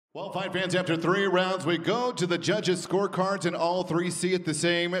Well, fight fans, after 3 rounds, we go to the judges' scorecards, and all 3 see it the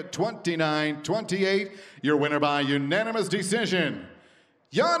same, 29-28. Your winner by unanimous decision,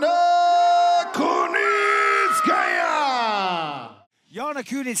 Yana Kunitskaya! Yana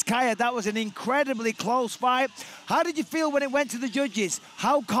Kunitskaya, that was an incredibly close fight. How did you feel when it went to the judges?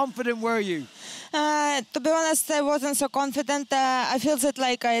 How confident were you? To be honest, I wasn't so confident. I feel that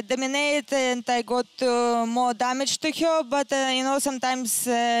like I dominated and I got more damage to her, but you know, sometimes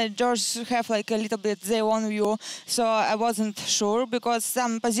George have like a little bit their own view, so I wasn't sure because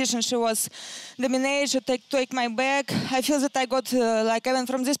some position she was dominated, she take my back. I feel that I got like even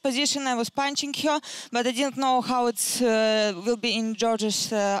from this position I was punching her, but I didn't know how it will be in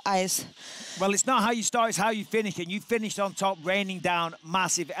George's eyes. Well, it's not how you start, it's how you finish, and you finished on top, raining down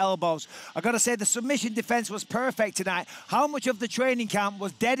massive elbows. I got to say, the submission defense was perfect tonight. How much of the training camp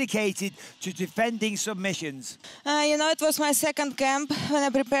was dedicated to defending submissions? You know, it was my second camp when I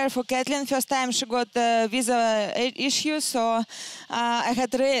prepared for Ketlen. First time she got visa issues, so I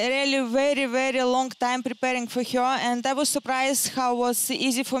had really very long time preparing for her, and I was surprised how it was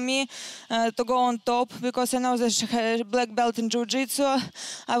easy for me to go on top, because I know that she had a black belt in jiu-jitsu.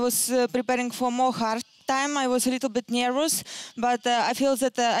 I was preparing for more hard time. I was a little bit nervous, but I feel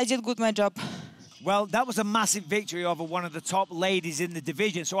that I did good my job. Well, that was a massive victory over one of the top ladies in the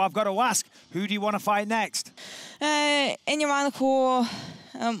division. So I've got to ask, who do you want to fight next? Anyone who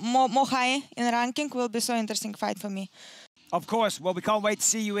more high in ranking will be so interesting fight for me. Of course. Well, we can't wait to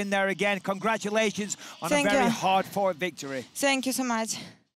see you in there again. Congratulations on a very hard-fought victory. Thank you so much.